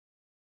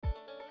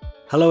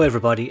Hello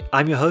everybody,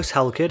 I'm your host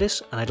Hal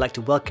Curtis and I'd like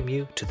to welcome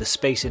you to The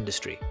Space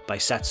Industry by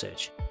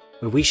SatSearch,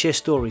 where we share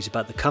stories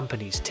about the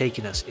companies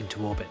taking us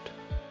into orbit.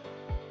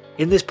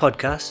 In this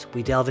podcast,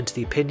 we delve into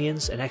the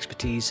opinions and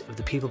expertise of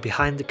the people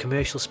behind the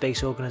commercial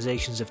space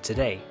organisations of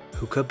today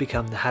who could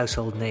become the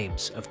household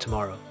names of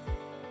tomorrow.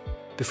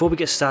 Before we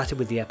get started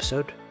with the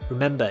episode,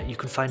 remember you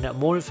can find out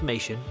more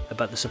information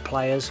about the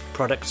suppliers,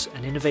 products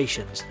and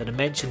innovations that are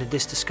mentioned in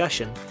this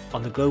discussion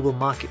on the global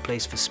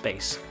marketplace for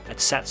space at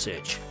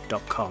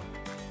satsearch.com.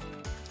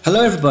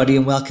 Hello everybody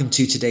and welcome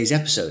to today's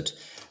episode.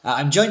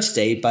 I'm joined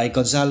today by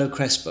Gonzalo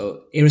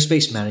Crespo,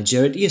 Aerospace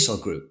Manager at EOSOL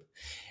Group.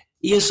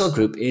 EOSOL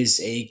Group is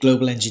a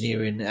global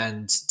engineering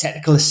and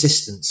technical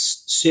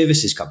assistance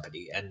services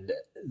company, and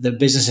the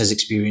business has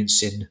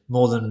experience in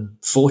more than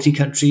 40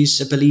 countries,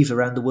 I believe,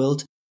 around the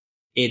world,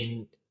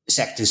 in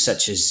sectors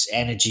such as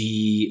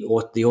energy,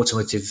 or the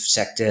automotive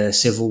sector,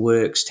 civil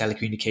works,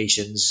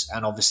 telecommunications,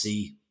 and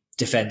obviously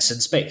defense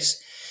and space.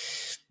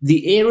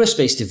 The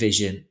aerospace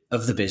division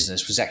of the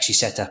business was actually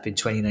set up in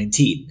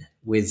 2019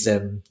 with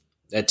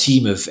a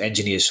team of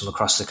engineers from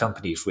across the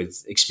company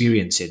with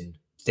experience in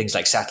things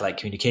like satellite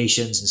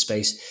communications and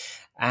space,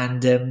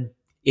 and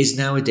is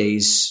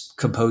nowadays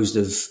composed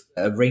of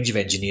a range of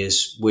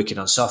engineers working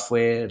on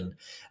software and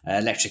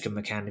electric and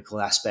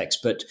mechanical aspects,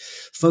 but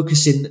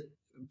focusing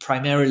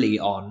primarily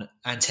on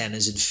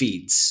antennas and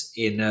feeds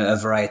in a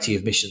variety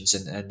of missions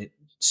and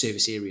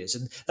service areas.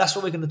 And that's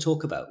what we're going to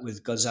talk about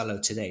with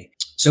Gonzalo today.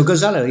 So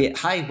Gonzalo,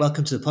 hi,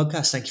 welcome to the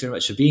podcast. Thank you very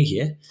much for being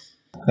here.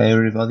 Hi,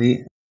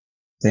 everybody.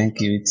 Thank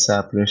you. It's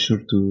a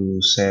pleasure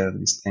to share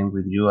this time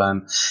with you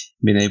and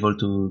being able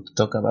to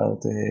talk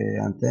about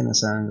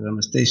antennas and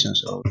ground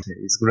stations. So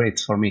it's great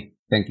for me.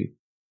 Thank you.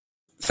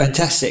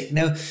 Fantastic.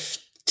 Now,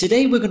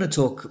 today we're going to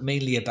talk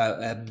mainly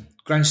about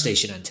ground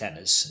station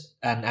antennas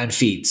and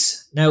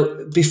feeds. Now,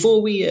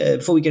 before we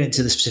get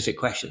into the specific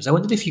questions, I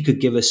wondered if you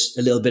could give us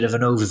a little bit of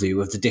an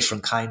overview of the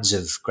different kinds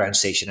of ground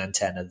station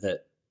antenna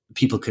that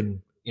people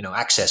can,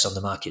 access on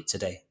the market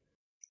today.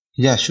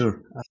 Yeah,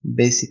 sure.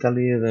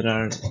 Basically, there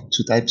are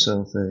two types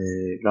of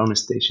ground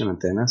station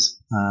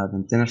antennas. The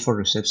antennas for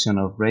reception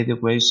of radio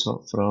waves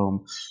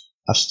from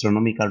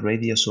astronomical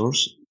radio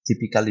source,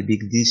 typically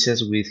big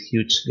dishes with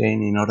huge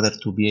gain in order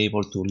to be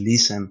able to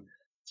listen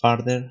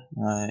further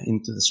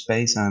into the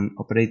space and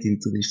operate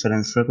into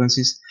different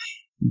frequencies,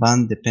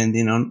 but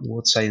depending on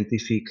what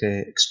scientific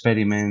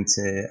experiments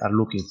are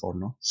looking for.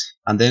 No?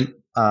 And then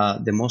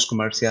the most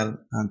commercial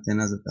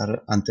antennas that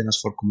are antennas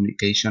for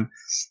communication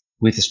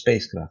with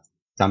spacecraft.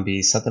 Can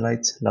be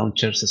satellites,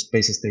 launchers,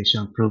 space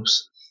station,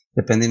 probes,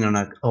 depending on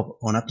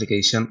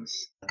application.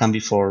 Can be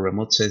for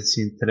remote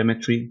sensing,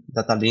 telemetry,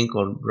 data link,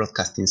 or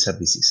broadcasting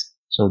services.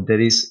 So there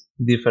are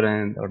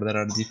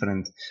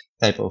different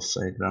type of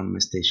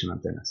ground station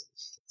antennas.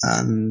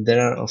 And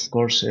there are, of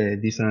course,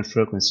 different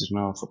frequencies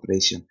now of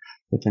operation,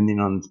 depending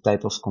on the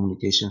type of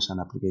communications and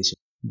application.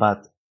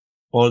 But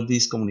all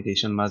this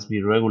communication must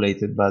be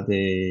regulated by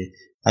the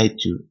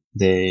ITU,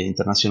 the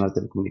International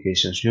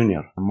Telecommunications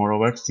Union.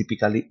 Moreover,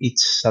 typically each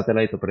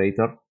satellite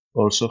operator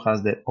also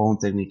has their own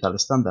technical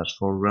standards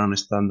for ground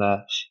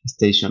standard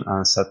station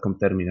and SATCOM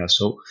terminal,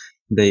 so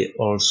they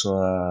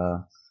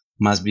also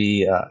must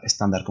be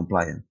standard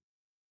compliant.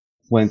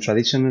 When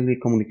traditionally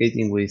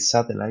communicating with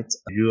satellites,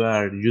 you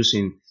are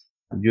using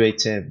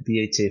UHF,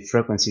 VHF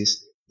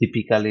frequencies,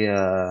 typically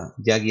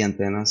Yagi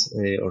antennas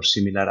or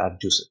similar are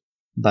used.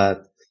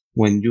 But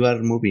when you are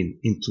moving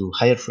into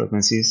higher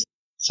frequencies,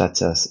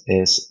 such as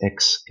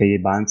SX, Ka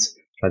bands,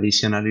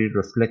 traditionally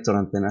reflector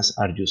antennas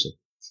are used.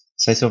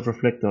 Size of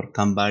reflector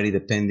can vary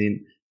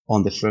depending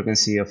on the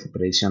frequency of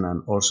operation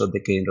and also the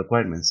gain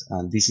requirements.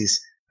 And this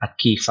is a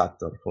key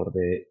factor for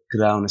the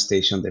ground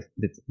station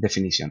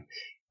definition.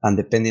 And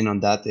depending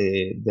on that,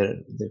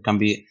 there can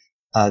be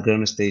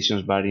ground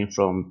stations varying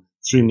from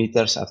 3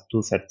 meters up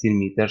to 13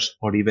 meters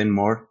or even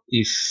more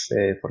if,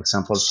 for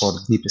example, for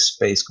deep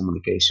space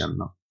communication.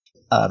 No?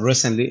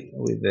 Recently,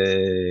 with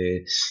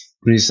the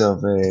increase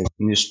of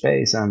new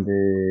space and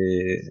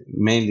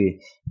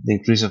mainly the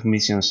increase of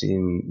missions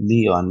in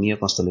LEO and NEO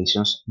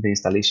constellations, the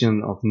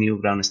installation of new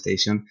ground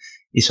station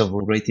is of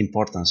great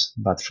importance,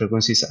 but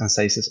frequencies and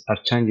sizes are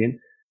changing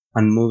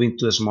and moving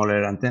to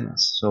smaller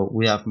antennas. So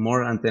we have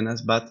more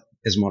antennas, but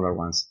smaller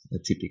ones,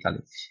 typically.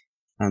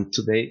 And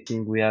today, I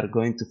think we are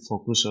going to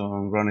focus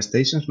on ground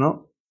stations,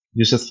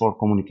 used for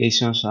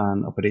communications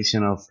and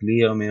operation of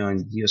LEO, MEO,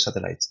 and GEO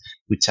satellites,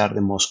 which are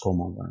the most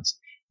common ones.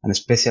 And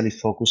especially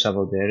focus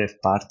about the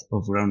RF part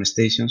of ground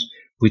stations,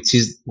 which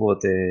is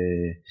what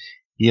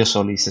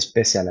EOSOL is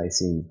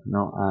specialized in.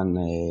 And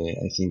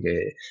I think,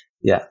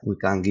 we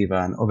can give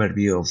an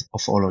overview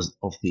of all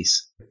of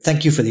this.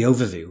 Thank you for the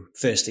overview,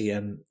 firstly,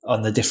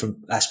 on the different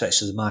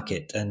aspects of the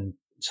market, and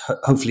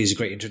hopefully is a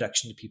great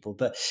introduction to people.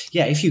 But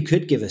yeah, if you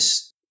could give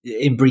us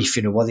in brief,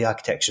 what the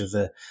architecture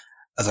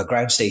of a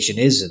ground station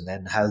is, and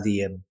then how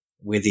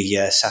where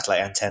the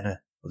satellite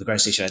antenna or the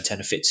ground station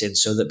antenna fits in,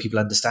 so that people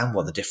understand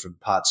what the different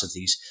parts of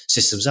these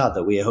systems are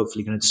that we are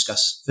hopefully going to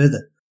discuss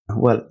further.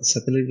 Well,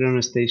 satellite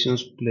ground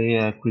stations play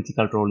a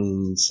critical role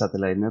in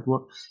satellite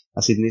network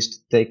as it needs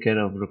to take care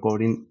of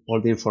recording all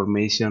the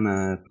information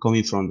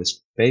coming from the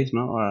space,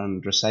 no,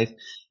 and receive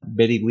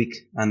very weak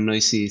and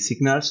noisy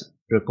signals,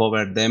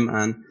 recover them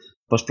and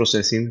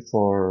post-processing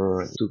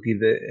for to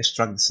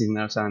extract the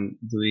signals and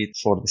do it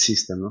for the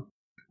system.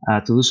 No?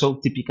 To do so,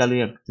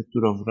 typically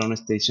architecture of ground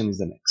station is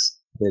the next.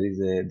 There is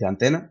the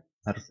antenna,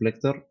 a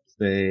reflector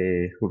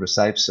who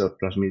receives or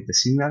transmits the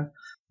signal.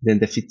 Then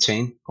the feed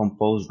chain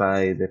composed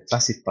by the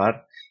passive part,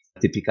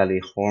 typically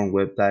horn,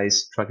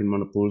 waveguides, tracking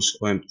monopoles,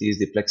 OMTs,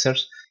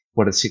 duplexers,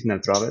 where the signal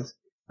travels.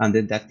 And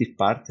then the active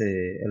part,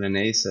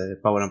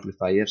 LNAs, power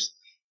amplifiers,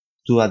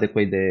 to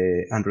adequate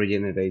and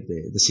regenerate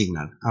the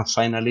signal. And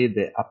finally,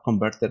 the up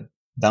converter,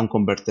 down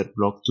converter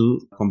block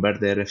to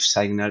convert the RF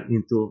signal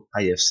into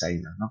IF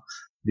signal. No?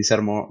 These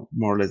are more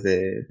or less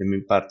the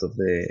main part of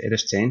the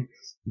RF chain.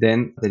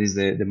 Then there is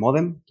the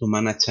modem to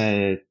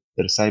manage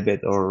receive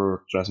it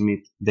or transmit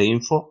the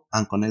info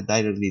and connect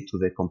directly to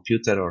the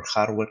computer or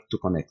hardware to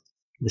connect.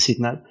 The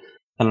signal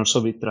can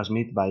also be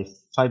transmitted by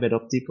fiber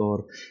optic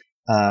or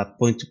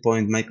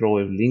point-to-point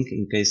microwave link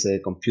in case the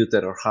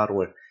computer or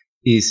hardware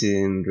is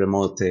in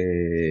remote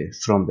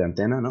from the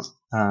antenna. No?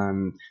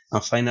 And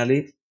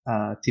finally,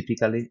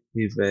 typically,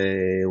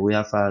 if we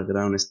have a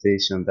ground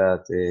station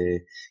that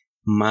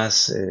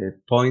must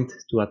point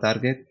to a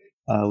target,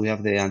 we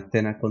have the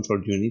antenna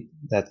control unit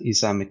that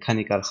is a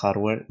mechanical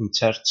hardware in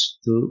charge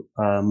to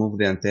move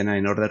the antenna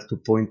in order to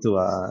point to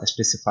a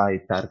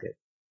specified target.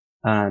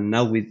 And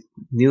now with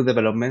new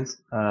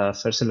developments,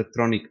 first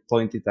electronic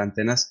pointed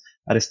antennas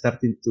are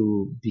starting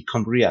to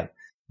become real,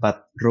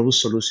 but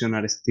robust solutions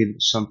are still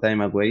some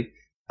time away.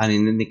 And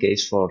in any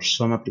case, for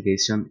some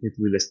application, it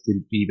will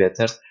still be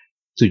better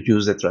to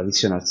use the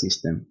traditional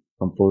system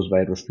composed by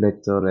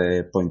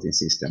reflector pointing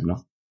system.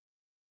 No?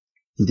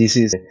 This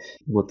is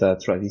what a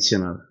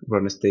traditional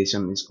ground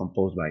station is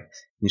composed by.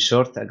 In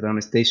short, a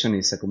ground station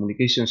is a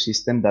communication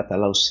system that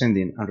allows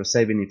sending and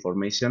receiving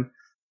information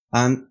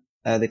and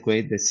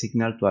adequate the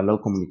signal to allow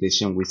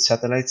communication with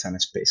satellites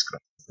and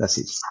spacecraft. That's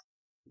it.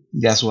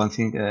 Just one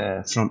thing,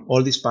 from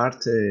all this part,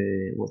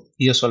 what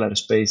EOSOL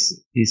Aerospace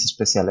is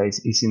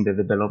specialized is in the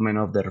development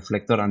of the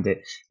reflector and the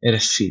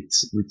RF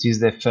feeds, which is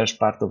the first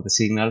part of the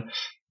signal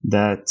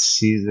that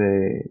sees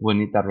when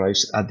it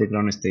arrives at the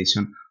ground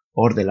station,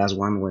 or the last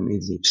one when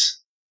it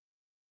leaves.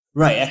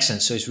 Right,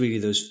 excellent. So it's really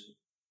those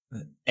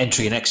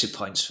entry and exit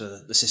points for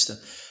the system.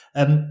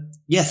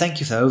 Yeah, thank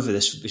you for over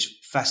this. It's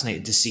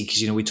fascinating to see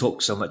because, we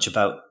talk so much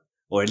about,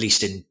 or at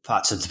least in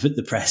parts of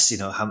the press,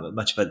 how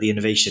much about the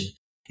innovation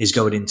is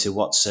going into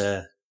what's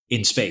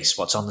in space,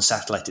 what's on the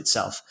satellite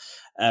itself.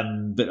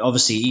 But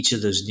obviously each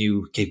of those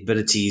new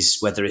capabilities,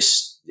 whether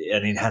it's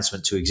an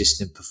enhancement to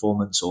existing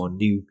performance or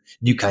new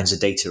kinds of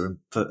data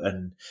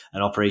and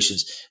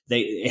operations,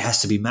 it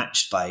has to be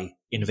matched by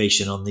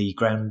innovation on the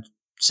ground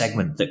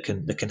segment that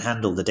can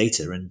handle the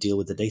data and deal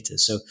with the data.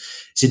 So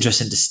it's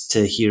interesting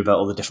to hear about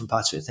all the different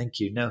parts of it. Thank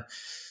you. Now,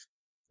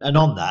 and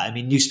on that,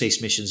 new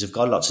space missions have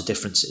got lots of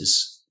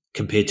differences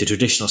compared to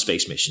traditional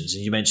space missions.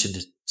 And you mentioned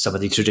some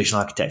of the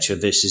traditional architecture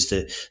versus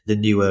the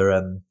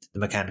newer the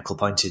mechanical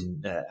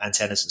pointing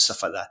antennas and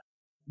stuff like that.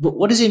 But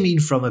what does it mean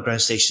from a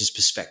ground station's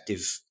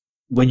perspective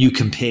when you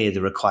compare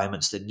the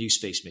requirements that new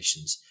space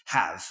missions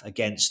have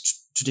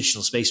against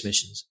traditional space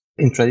missions?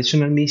 In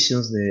traditional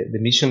missions, the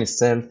mission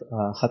itself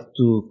had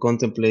to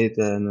contemplate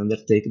and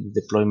undertake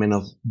the deployment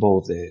of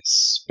both the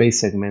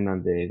space segment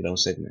and the ground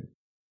segment.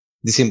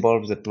 This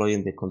involves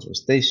deploying the control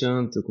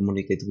station to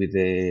communicate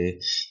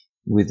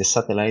with the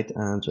satellite,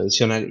 and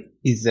traditionally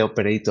is the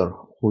operator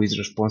who is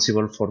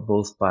responsible for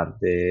both parts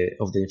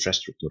of the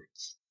infrastructure.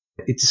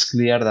 It is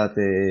clear that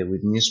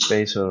with new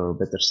space, or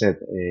better said,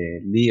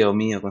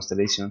 LEO-MEO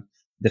constellation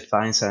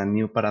defines a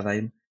new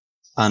paradigm,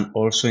 and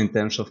also in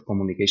terms of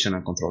communication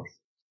and control.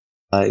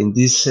 In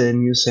this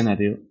new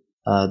scenario,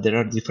 there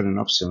are different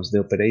options. The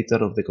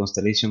operator of the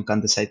constellation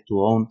can decide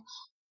to own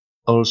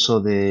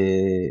also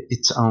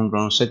its own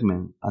ground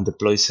segment and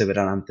deploy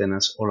several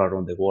antennas all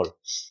around the world.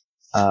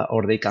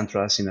 Or they can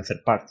trust in a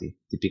third party,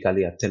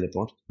 typically a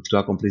teleport, to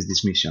accomplish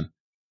this mission.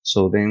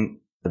 So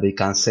then they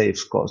can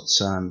save costs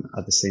and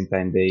at the same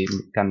time they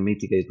can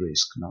mitigate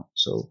risk. No?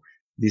 So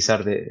these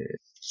are the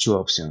two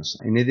options.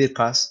 In either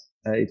case,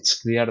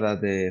 it's clear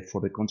that for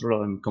the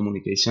control and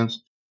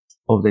communications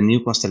of the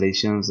new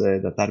constellations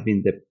that are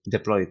being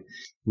deployed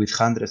with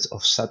hundreds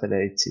of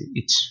satellites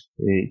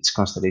each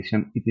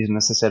constellation, it is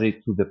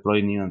necessary to deploy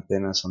new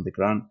antennas on the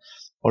ground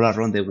all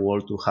around the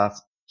world to have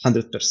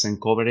 100%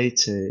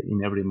 coverage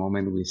in every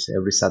moment with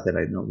every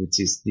satellite, which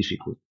is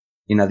difficult.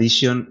 In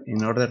addition,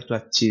 in order to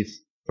achieve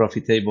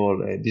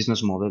profitable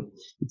business model,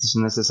 it is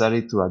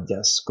necessary to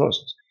adjust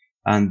costs,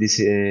 and this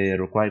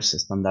requires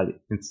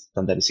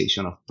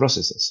standardization of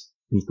processes,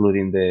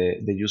 including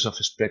the use of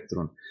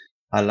spectrum,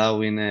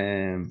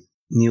 allowing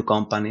new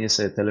companies,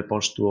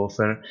 teleports, to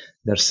offer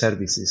their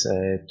services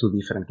to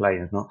different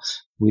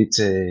clients, which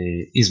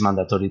is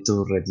mandatory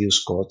to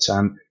reduce costs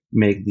and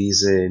make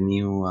this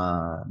new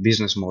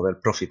business model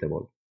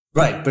profitable.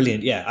 Right,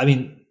 brilliant. Yeah,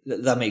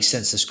 That makes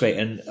sense. That's great.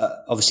 And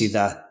obviously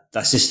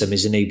that system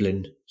is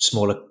enabling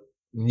smaller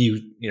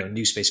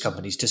new space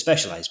companies to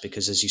specialize,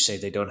 because as you say,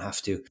 they don't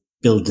have to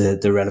build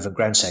the relevant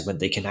ground segment.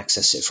 They can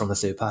access it from a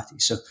third party.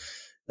 So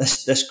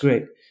that's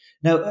great.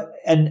 Now,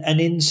 and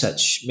in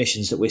such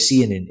missions that we're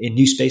seeing in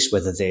new space,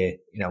 whether they're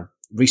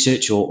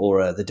research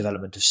or the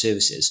development of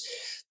services,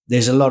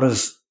 there's a lot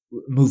of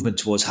movement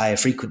towards higher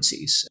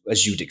frequencies,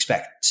 as you'd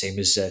expect, same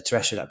as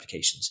terrestrial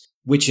applications,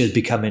 which are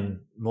becoming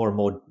more and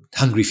more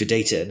hungry for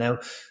data. Now,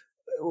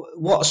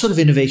 what sort of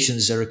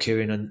innovations are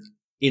occurring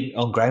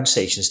on ground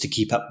stations to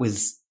keep up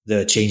with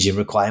the changing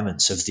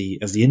requirements of the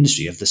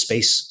industry, of the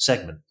space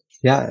segment?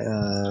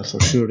 Yeah, for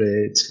sure.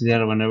 It's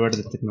clear whenever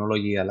the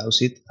technology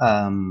allows it,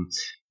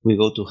 we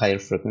go to higher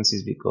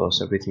frequencies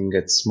because everything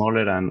gets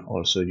smaller, and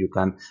also you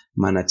can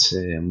manage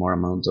more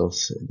amount of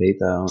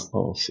data,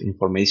 of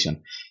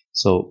information.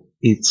 So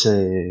it's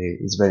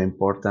very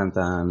important,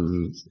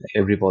 and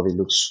everybody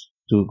looks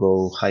to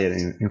go higher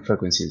in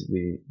frequencies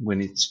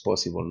when it's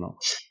possible now.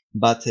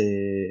 But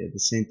at the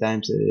same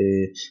time,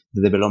 the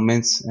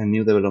developments and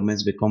new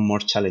developments become more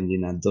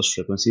challenging at those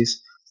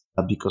frequencies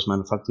because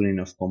manufacturing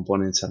of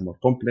components are more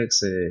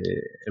complex,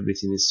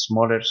 everything is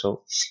smaller,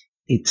 so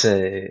it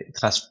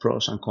has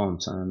pros and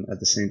cons, and at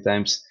the same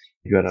time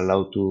you are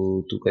allowed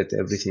to get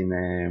everything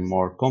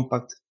more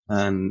compact,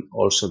 and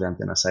also the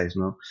antenna size,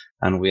 no,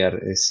 and we are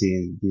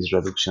seeing this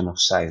reduction of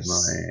size, no,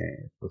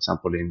 for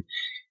example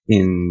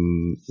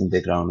in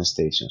the ground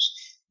stations.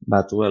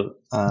 But well,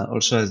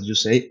 also as you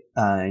say,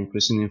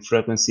 increasing in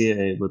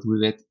frequency, what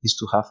we get is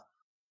to have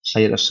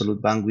higher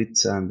absolute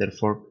bandwidth and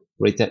therefore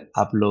greater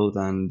upload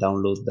and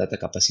download data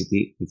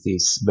capacity, which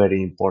is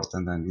very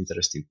important and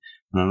interesting.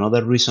 And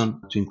another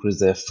reason to increase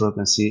the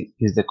frequency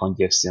is the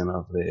congestion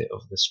of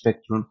the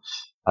spectrum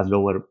at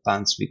lower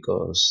bands,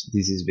 because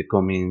this is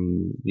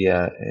becoming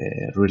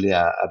really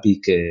a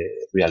big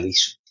real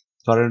issue.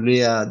 Currently,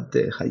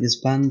 the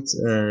highest band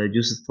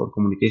used for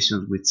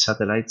communications with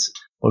satellites,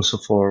 also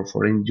for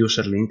end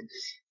user link,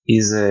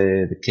 is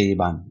the K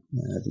band,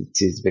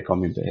 which is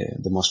becoming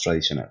the most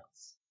traditional.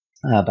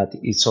 But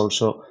it's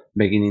also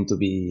beginning to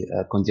be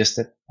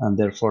congested, and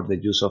therefore the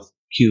use of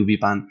QB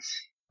band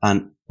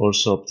and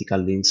also optical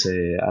links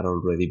are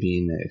already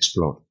being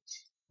explored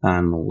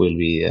and will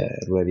be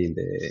ready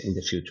in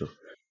the future.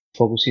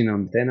 Focusing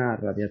on antenna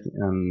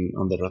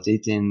on the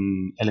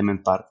rotating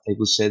element part, I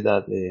would say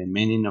that the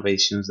main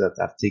innovations that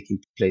are taking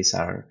place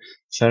are,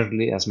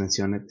 fairly, as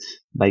mentioned,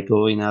 by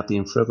going up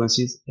in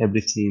frequencies,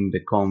 everything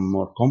become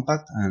more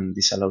compact, and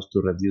this allows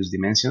to reduce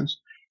dimensions.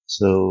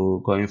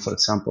 So going, for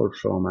example,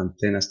 from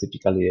antennas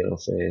typically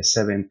of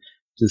 7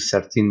 to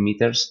 13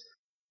 meters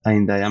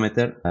in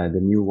diameter, the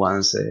new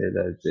ones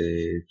that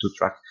to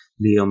track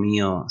LEO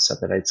MEO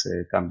satellites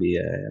can be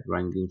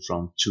ranging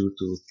from 2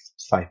 to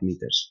 5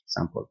 meters, for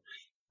example.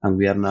 And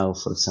we are now,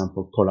 for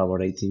example,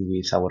 collaborating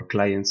with our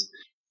clients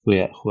who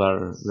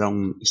are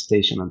ground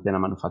station antenna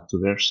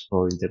manufacturers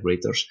or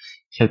integrators,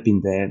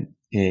 helping them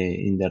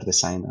in their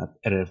design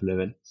at RF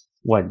level,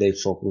 while they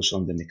focus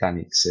on the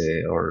mechanics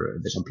or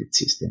the complete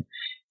system,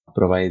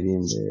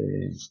 providing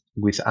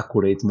with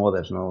accurate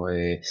models,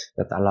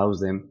 that allows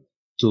them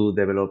to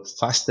develop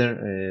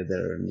faster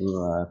their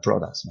new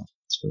products.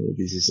 So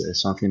this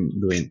is something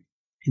doing.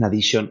 In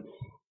addition,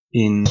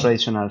 in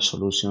traditional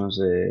solutions,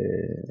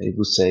 I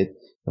would say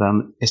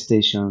ground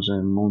stations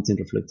and mounting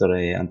reflector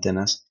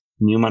antennas,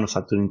 new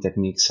manufacturing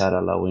techniques are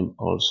allowing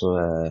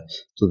also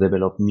to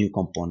develop new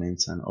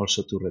components and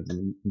also to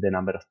reduce the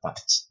number of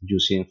parts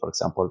using, for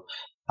example,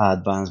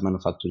 advanced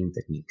manufacturing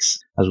techniques,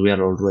 as we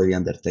are already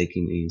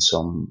undertaking in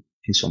some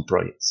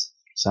projects.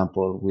 For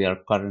example, we are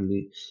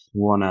currently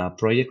won a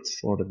project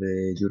for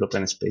the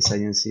European Space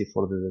Agency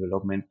for the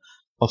development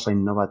of an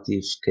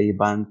innovative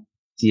K-band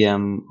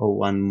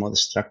TM01 mod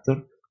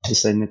structure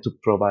designed to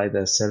provide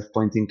a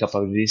self-pointing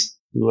capabilities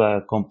to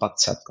a compact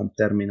SATCOM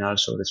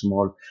terminals or a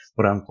small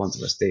ground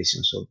control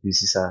station. So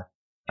this is a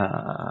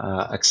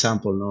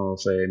example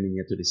of a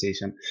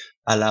miniaturization,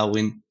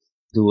 allowing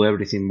do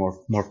everything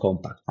more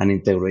compact and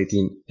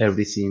integrating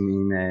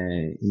everything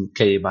in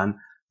K-band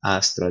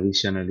as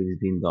traditionally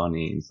been done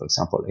in, for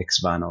example,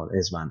 X-band or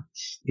S-band.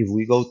 If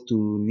we go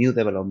to new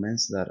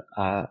developments that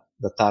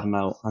are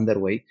now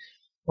underway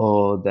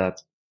or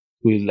that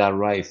will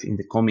arrive in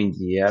the coming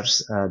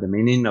years, the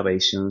main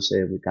innovations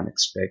we can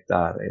expect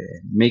are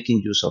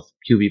making use of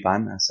QB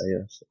band, as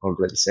I have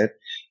already said,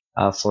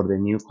 for the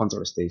new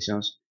control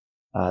stations.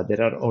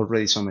 There are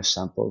already some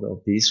examples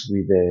of this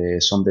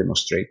with some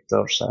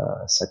demonstrators,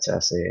 such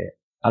as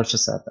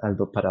AlphaSat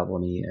Aldo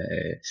Paraboni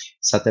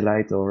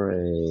satellite, or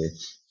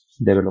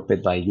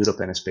developed by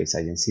European Space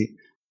Agency,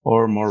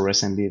 or more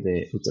recently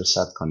the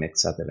Eutelsat Connect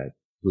satellite,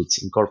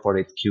 which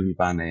incorporate QB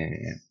band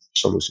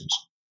solutions.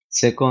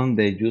 Second,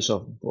 the use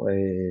of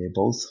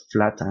both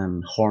flat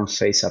and horn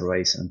phase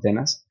arrays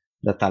antennas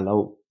that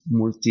allow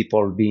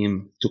multiple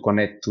beam to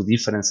connect to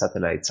different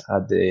satellites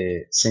at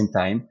the same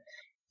time.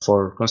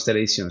 For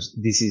constellations,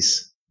 this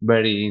is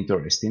very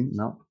interesting,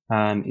 no?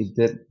 And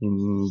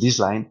in this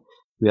line,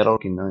 we are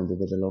working on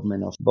the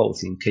development of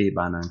both in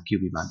K-band and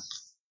QB band.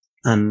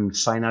 And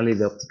finally,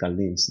 the optical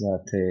links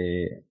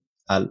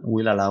that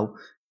will allow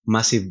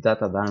massive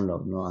data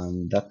download, no?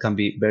 And that can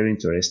be very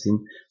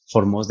interesting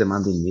for most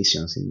demanding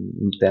missions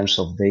in terms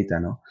of data.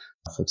 No?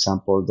 For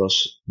example,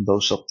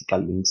 those optical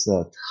links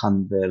that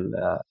handle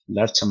a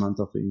large amount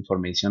of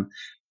information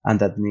and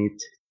that need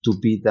to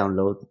be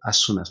downloaded as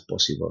soon as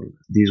possible.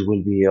 This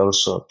will be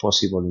also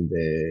possible in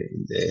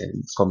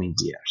the coming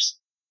years.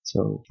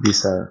 So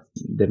these are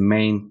the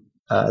main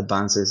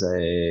advances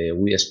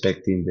we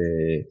expect in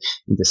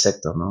the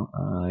sector, no,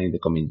 in the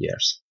coming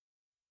years.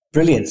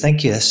 Brilliant,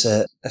 thank you.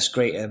 That's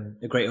great.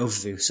 A great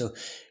overview. So,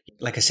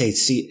 like I say,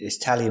 it's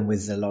tallying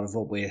with a lot of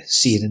what we're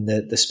seeing in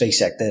the space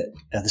sector,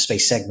 the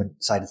space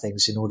segment side of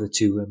things, in order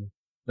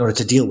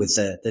to deal with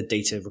the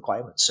data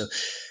requirements. So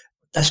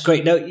that's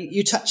great. Now,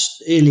 you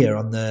touched earlier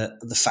on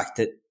the fact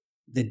that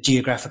the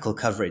geographical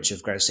coverage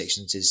of ground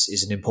stations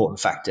is an important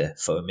factor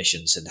for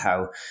missions, and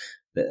how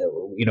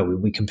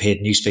we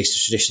compared new space to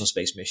traditional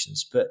space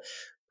missions. But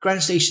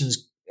ground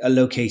stations are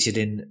located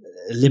in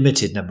a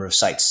limited number of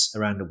sites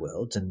around the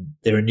world, and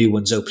there are new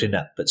ones opening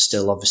up, but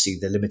still, obviously,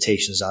 the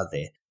limitations are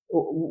there.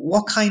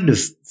 What kind of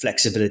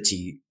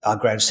flexibility are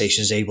ground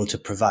stations able to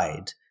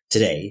provide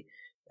today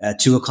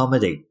to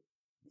accommodate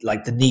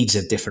like the needs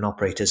of different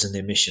operators and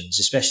their missions,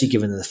 especially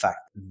given the fact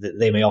that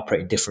they may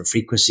operate in different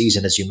frequencies,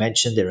 and as you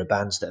mentioned, there are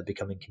bands that are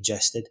becoming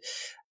congested?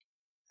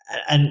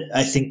 And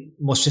I think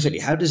more specifically,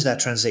 how does that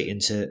translate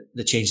into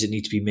the changes that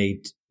need to be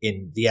made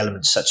in the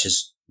elements such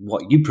as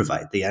what you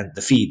provide,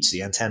 the feeds,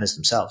 the antennas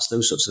themselves,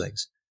 those sorts of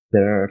things?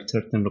 There are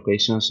certain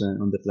locations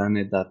on the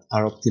planet that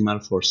are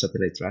optimal for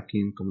satellite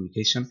tracking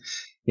communication.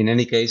 In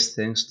any case,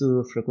 thanks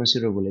to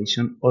frequency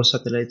regulation, all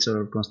satellites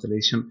or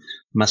constellation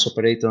must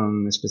operate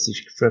on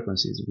specific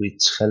frequencies,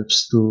 which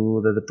helps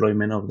to the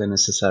deployment of the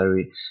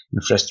necessary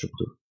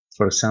infrastructure.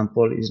 For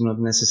example, it's not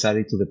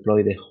necessary to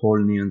deploy the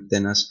whole new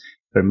antennas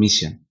per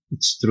mission.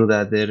 It's true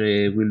that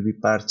there will be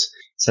parts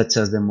such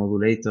as the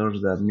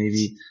modulators that may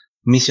be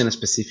mission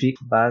specific,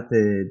 but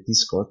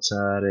these costs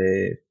are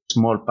a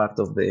small part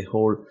of the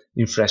whole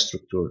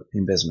infrastructure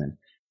investment.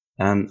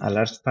 And a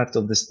large part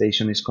of the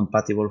station is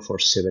compatible for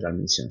several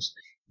missions.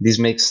 This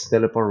makes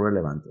teleport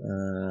relevant,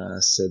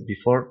 as said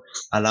before,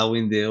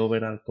 allowing the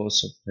overall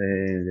cost of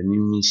the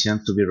new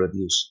mission to be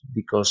reduced,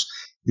 because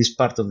this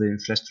part of the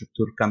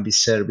infrastructure can be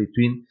shared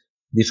between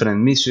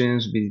different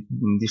missions,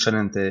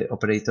 different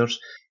operators,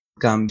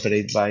 can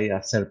operate by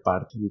a third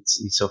part which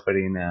is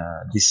offering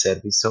this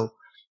service. So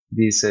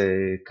this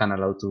can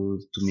allow to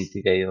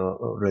mitigate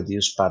or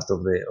reduce part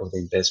of the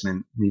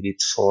investment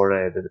needed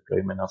for the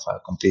deployment of a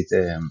complete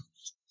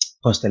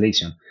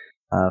constellation.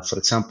 For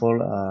example,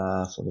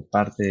 for the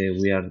part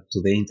we are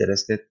today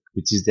interested,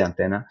 which is the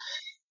antenna,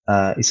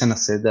 it's an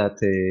asset that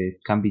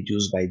can be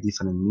used by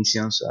different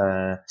missions,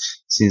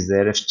 since the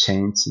RF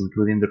change,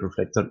 including the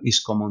reflector,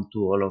 is common to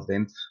all of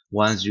them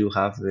once you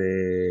have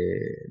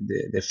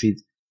the feed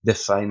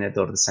defined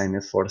or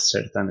designed for a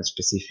certain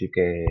specific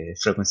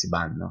frequency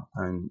band, no?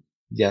 And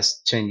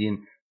just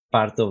changing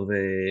part of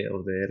the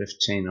RF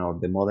chain or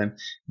the modem,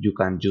 you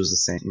can use the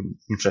same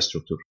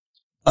infrastructure.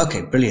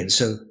 Okay, brilliant.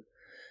 So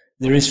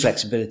there is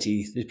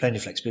flexibility. There's plenty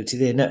of flexibility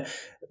there. Now,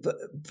 but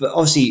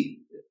obviously,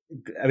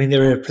 I mean,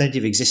 there are plenty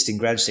of existing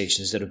ground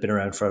stations that have been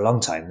around for a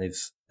long time.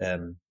 They've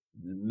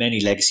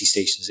many legacy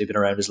stations. They've been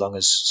around as long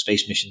as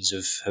space missions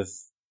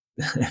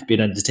have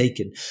been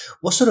undertaken.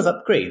 What sort of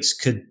upgrades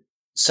could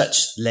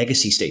such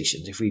legacy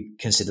stations, if we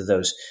consider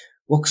those,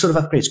 what sort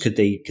of upgrades could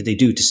they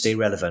do to stay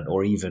relevant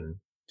or even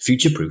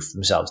future-proof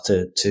themselves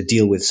to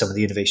deal with some of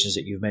the innovations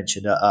that you've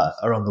mentioned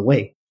are on the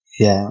way?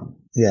 Yeah.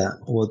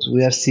 What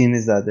we are seeing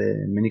is that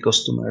many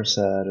customers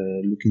are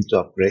looking to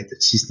upgrade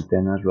existing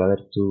antennas rather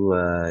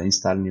to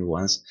install new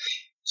ones,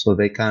 so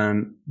they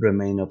can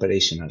remain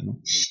operational.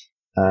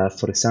 No?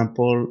 For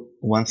example,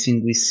 one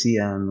thing we see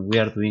and we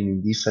are doing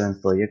in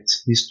different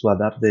projects is to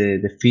adapt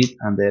the feed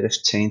and the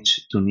RF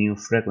change to new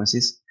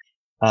frequencies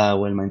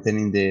while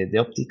maintaining the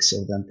optics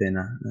of the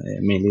antenna,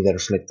 mainly the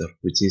reflector,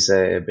 which is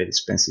a very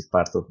expensive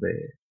part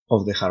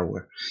of the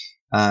hardware.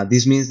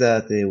 This means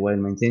that while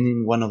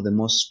maintaining one of the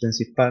most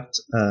expensive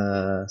parts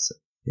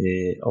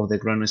of the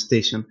ground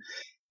station,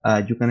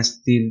 you can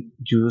still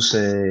use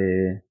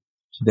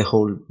the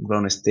whole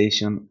ground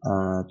station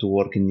to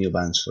work in new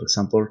bands. For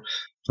example,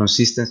 from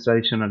systems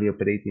traditionally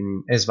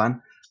operating in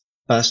S-band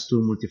pass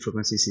to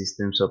multi-frequency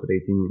systems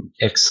operating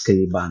in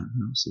XK band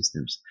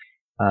systems.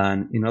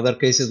 And in other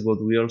cases,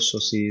 what we also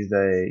see is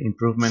the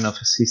improvement of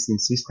existing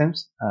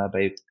systems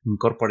by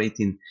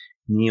incorporating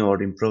new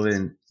or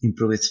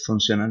improved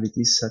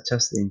functionalities, such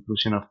as the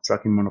inclusion of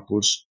tracking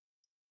monopulse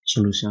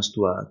solutions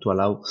to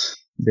allow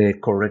the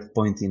correct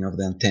pointing of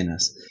the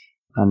antennas.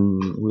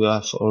 And we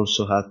have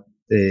also had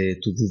to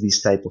do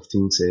this type of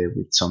things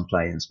with some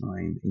clients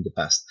in the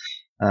past.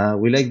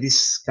 We like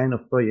this kind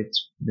of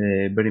projects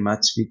very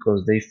much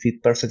because they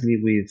fit perfectly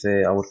with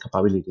our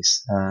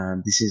capabilities.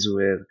 This is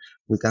where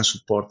we can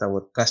support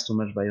our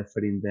customers by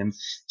offering them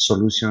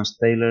solutions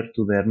tailored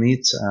to their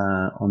needs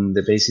on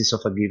the basis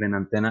of a given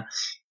antenna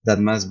that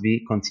must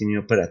be continue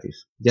operative.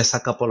 Just a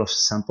couple of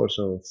examples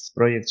of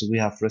projects we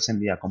have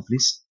recently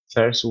accomplished.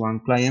 First,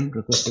 one client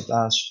requested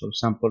us, for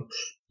example,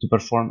 to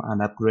perform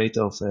an upgrade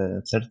of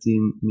a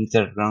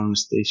 30-meter ground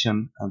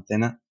station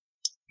antenna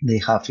they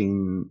have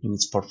in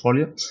its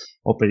portfolio,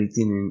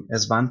 operating in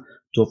S-band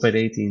to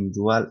operate in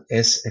dual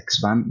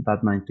SX-band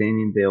but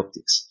maintaining the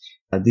optics.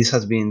 This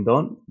has been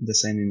done,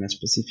 designing a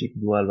specific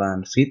dual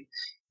band fit,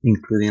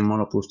 including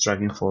monopulse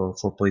tracking for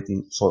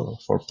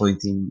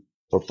pointing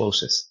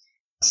purposes.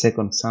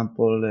 Second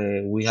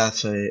example, we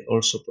have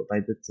also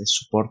provided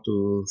support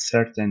to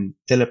certain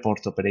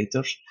teleport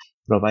operators,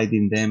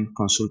 providing them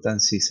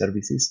consultancy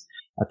services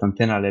at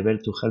antenna level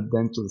to help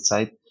them to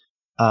decide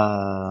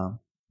uh,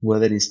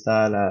 whether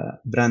install a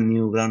brand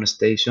new ground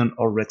station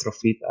or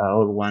retrofit an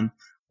old one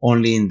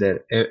only in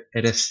the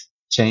RF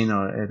chain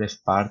or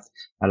RF part,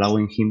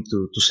 allowing him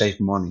to save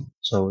money.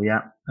 So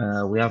yeah,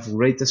 we have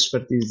great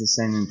expertise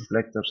designing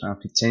reflectors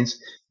and fit chains,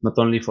 not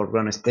only for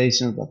ground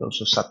stations, but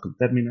also satcom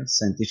terminals,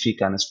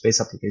 scientific and space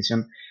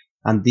application.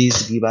 And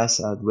this gives us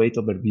a great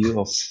overview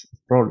of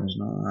problems,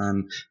 no?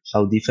 And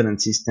how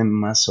different systems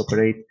must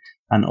operate,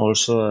 and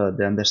also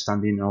the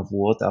understanding of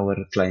what our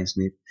clients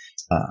need.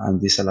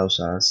 And this allows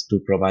us to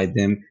provide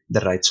them the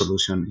right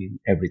solution in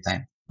every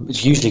time.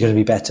 It's usually going to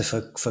be better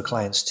for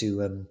clients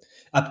to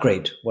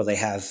upgrade what they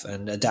have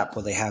and adapt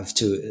what they have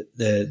to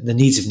the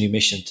needs of new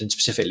missions. And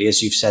specifically,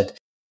 as you've said,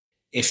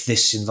 if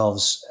this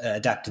involves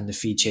adapting the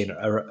feed chain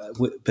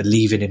but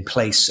leaving in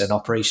place and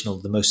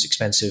operational the most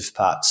expensive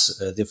parts,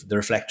 the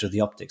reflector,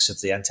 the optics of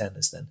the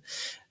antennas, then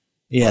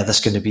yeah,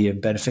 that's going to be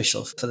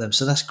beneficial for them.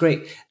 So that's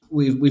great.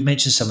 We've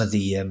mentioned some of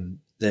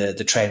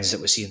the trends that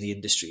we see in the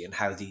industry and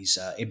how these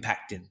are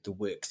impacting the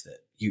work that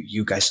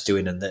you guys are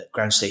doing and that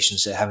ground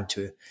stations are having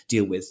to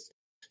deal with.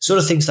 Sort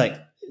of things like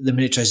the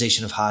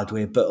miniaturization of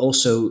hardware, but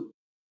also,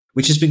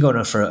 which has been going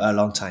on for a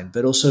long time,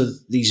 but also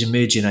these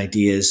emerging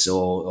ideas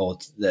or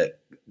the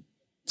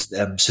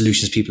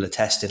solutions people are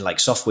testing, like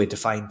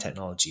software-defined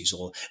technologies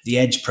or the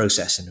edge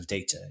processing of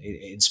data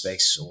in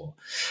space or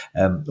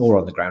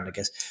on the ground, I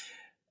guess.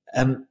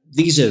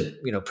 These are,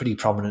 pretty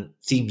prominent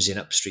themes in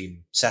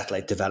upstream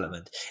satellite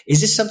development.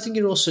 Is this something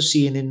you're also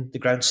seeing in the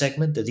ground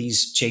segment? Are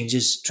these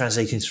changes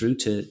translating through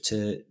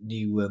to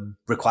new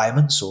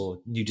requirements or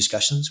new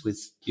discussions with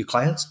your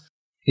clients?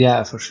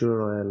 Yeah, for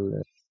sure.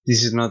 Well,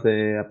 this is not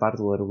a part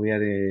where we are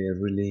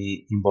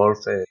really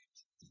involved.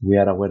 We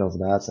are aware of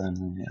that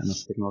and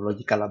of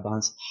technological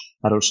advance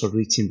are also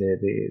reaching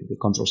the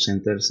control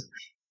centers.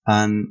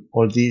 And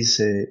all this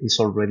is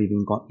already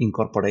being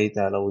incorporated,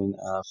 allowing,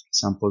 for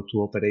example, to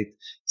operate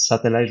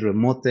satellites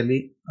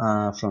remotely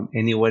from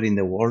anywhere in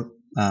the world,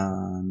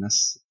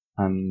 as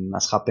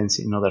happens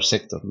in other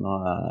sectors.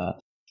 No?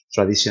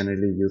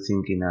 Traditionally, you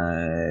think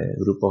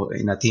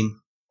in a team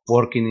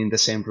working in the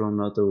same room,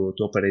 not to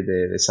operate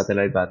the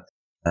satellite, but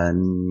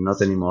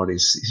not anymore.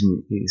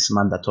 Is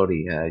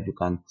mandatory. You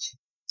can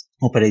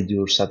operate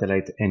your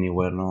satellite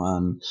anywhere, no,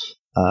 and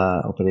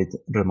operate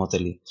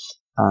remotely.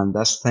 And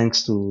that's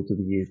thanks to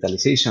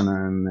digitalization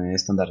and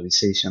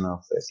standardization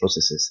of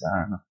processes.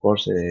 And of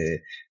course,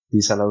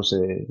 this allows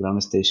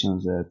ground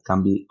stations that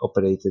can be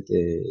operated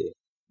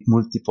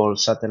multiple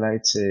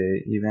satellites,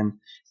 even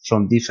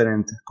from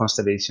different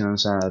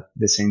constellations at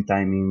the same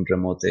time in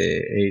remote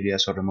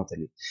areas or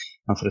remotely.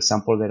 And for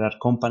example, there are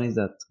companies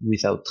that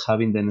without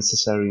having the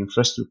necessary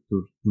infrastructure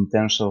in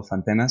terms of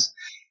antennas,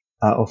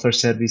 offer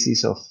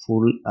services of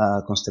full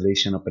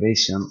constellation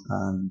operation.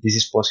 And this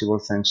is possible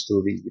thanks to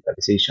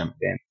digitalization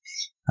again.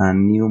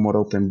 And new, more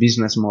open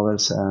business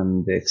models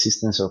and the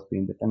existence of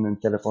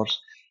independent teleports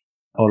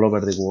all over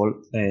the world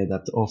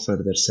that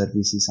offer their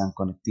services and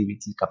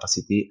connectivity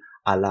capacity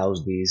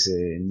allows this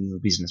new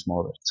business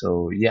model.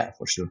 So yeah,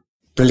 for sure.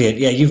 Brilliant.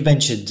 Yeah, you've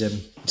mentioned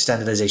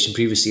standardization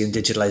previously and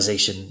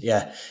digitalization.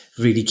 Yeah,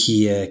 really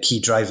key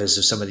drivers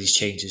of some of these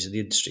changes in the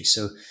industry.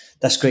 So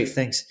that's great.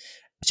 Thanks.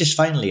 Just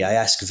finally, I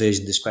ask a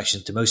version of this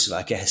question to most of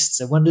our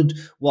guests. I wondered,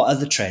 what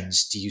other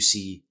trends do you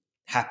see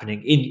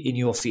happening in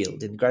your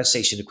field, in ground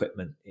station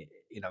equipment,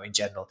 in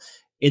general,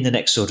 in the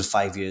next sort of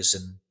 5 years?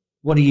 And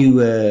what are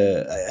you,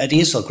 at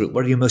EOSOL Group,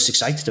 what are you most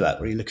excited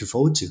about? What are you looking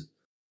forward to?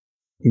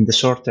 In the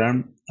short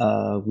term,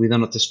 we do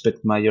not expect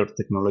major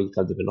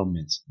technological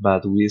developments,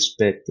 but we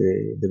expect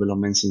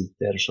developments in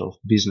terms of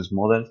business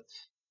model,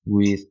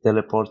 with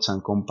teleports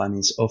and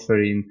companies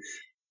offering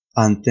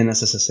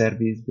antennas as a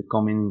service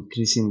becoming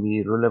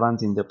increasingly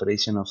relevant in the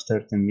operation of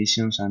certain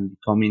missions and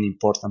becoming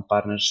important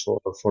partners for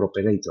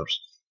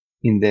operators.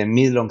 In the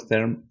mid-long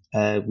term,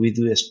 we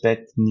do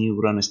expect new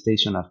ground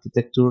station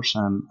architectures,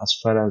 and as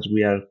far as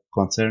we are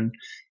concerned,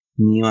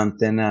 new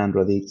antenna and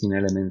radiating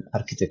element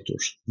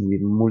architectures with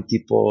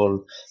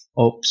multiple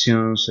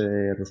options,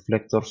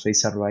 reflector,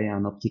 phase array,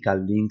 and optical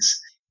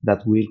links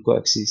that will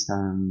coexist,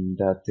 and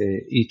that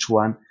each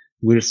one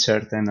with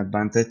certain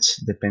advantage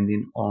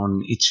depending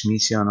on each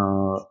mission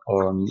or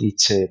on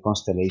each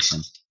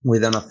constellation. We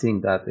do not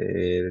think that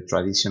the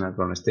traditional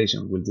ground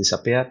station will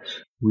disappear.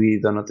 We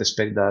do not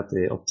expect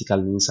that optical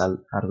links are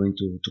going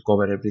to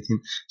cover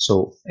everything.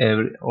 So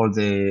all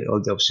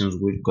the options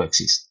will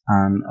coexist.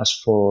 And as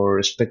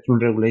for spectrum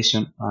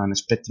regulation and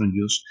spectrum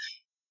use,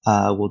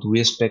 what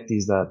we expect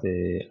is that,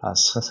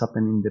 as has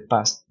happened in the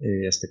past,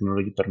 as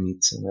technology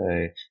permits,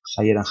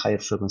 higher and higher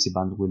frequency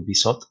band will be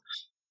sought.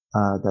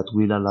 That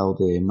will allow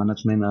the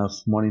management of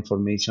more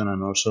information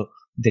and also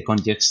the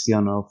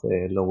congestion of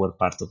a lower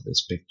part of the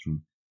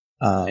spectrum.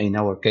 In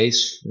our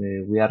case,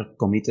 we are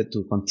committed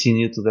to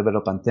continue to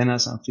develop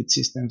antennas and feed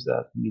systems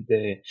that meet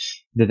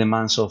the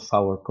demands of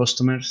our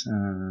customers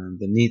and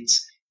the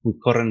needs we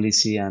currently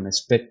see and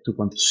expect to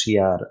continue to see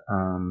are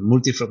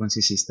multi-frequency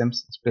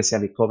systems,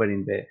 especially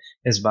covering the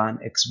S-band,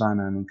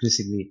 X-band, and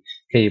increasingly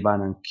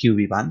K-band and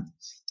QB band.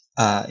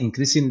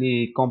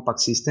 Increasingly compact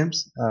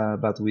systems,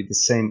 but with the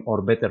same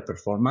or better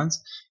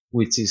performance,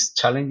 which is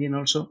challenging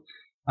also.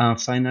 And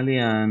finally,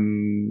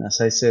 and as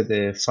I said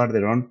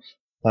further on,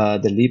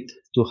 the leap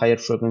to higher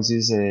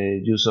frequencies,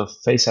 use of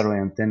phased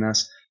array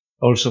antennas,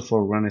 also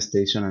for ground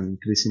station, and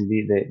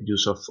increasingly the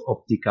use of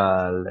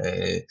optical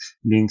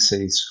links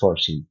is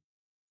foreseen.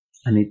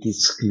 And it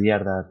is clear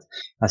that,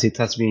 as it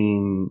has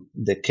been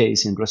the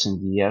case in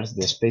recent years,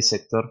 the space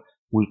sector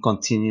will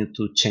continue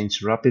to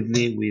change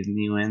rapidly with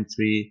new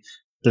entry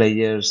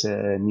players,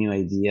 new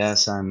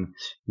ideas, and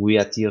we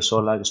at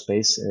EOSOL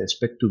Space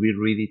expect to be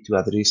ready to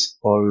address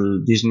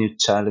all these new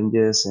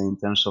challenges in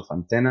terms of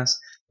antennas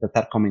that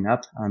are coming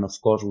up. And of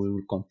course, we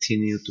will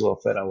continue to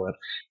offer our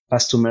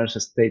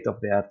customers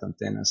state-of-the-art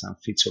antennas and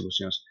feed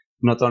solutions,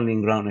 not only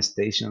in ground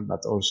station,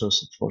 but also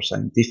for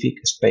scientific,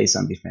 space,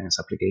 and defense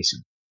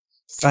applications.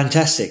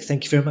 Fantastic.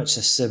 Thank you very much.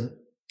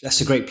 That's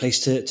a great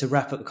place to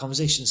wrap up the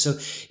conversation. So,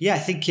 yeah, I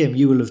think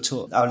you will have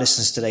taught our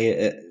listeners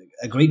today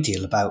a great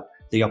deal about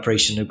the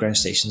operation of ground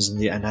stations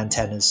and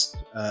antennas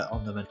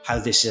on them, and how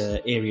this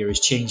area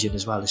is changing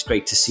as well. It's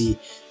great to see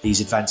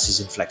these advances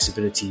in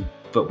flexibility,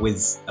 but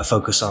with a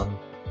focus on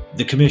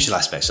the commercial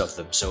aspects of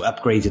them. So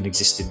upgrading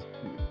existing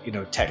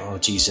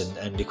technologies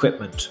and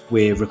equipment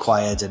where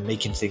required, and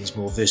making things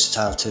more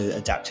versatile to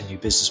adapt to new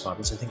business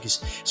models. I think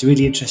it's a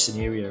really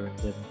interesting area,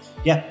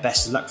 and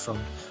best of luck from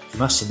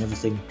us and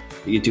everything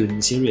that you're doing in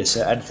this area.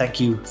 So, and thank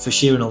you for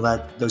sharing all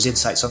those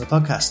insights on the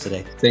podcast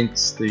today.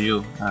 Thanks to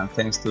you, and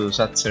thanks to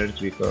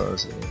SatSearch,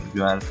 because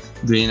you are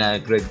doing a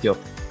great job.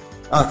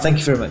 Oh, thank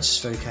you very much. It's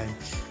very kind.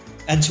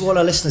 And to all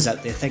our listeners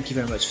out there, thank you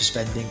very much for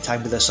spending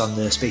time with us on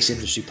the Space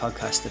Industry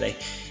Podcast today.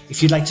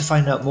 If you'd like to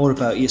find out more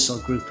about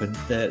EOSOL Group and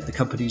the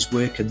company's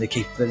work and the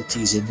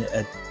capabilities in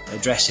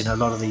addressing a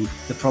lot of the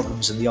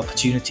problems and the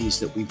opportunities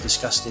that we've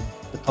discussed in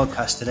the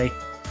podcast today,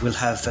 we'll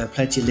have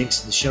plenty of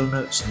links in the show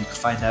notes, and you can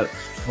find out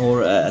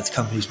more at the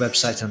company's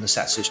website on the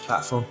SatSearch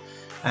platform.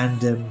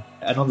 And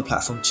on the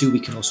platform too, we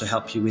can also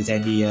help you with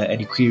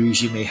any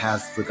queries you may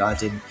have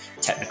regarding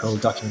technical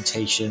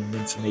documentation,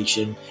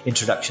 information,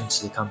 introduction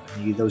to the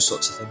company, those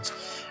sorts of things.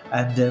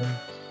 And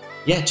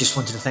just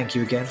wanted to thank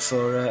you again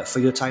for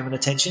your time and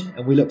attention,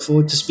 and we look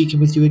forward to speaking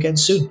with you again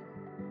soon.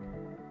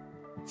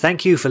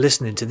 Thank you for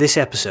listening to this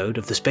episode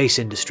of The Space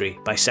Industry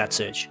by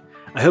SatSearch.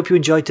 I hope you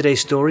enjoyed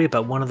today's story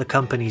about one of the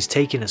companies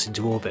taking us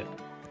into orbit.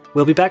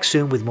 We'll be back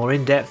soon with more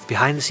in-depth,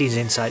 behind-the-scenes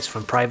insights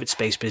from private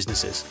space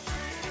businesses.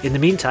 In the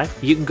meantime,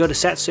 you can go to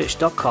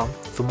satsearch.com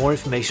for more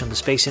information on the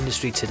space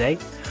industry today,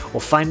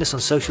 or find us on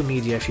social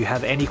media if you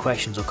have any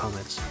questions or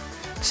comments.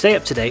 To stay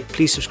up to date,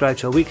 please subscribe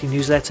to our weekly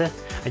newsletter,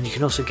 and you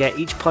can also get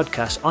each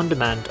podcast on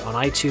demand on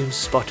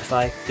iTunes,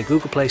 Spotify, the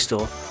Google Play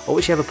Store, or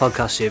whichever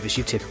podcast service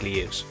you typically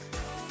use.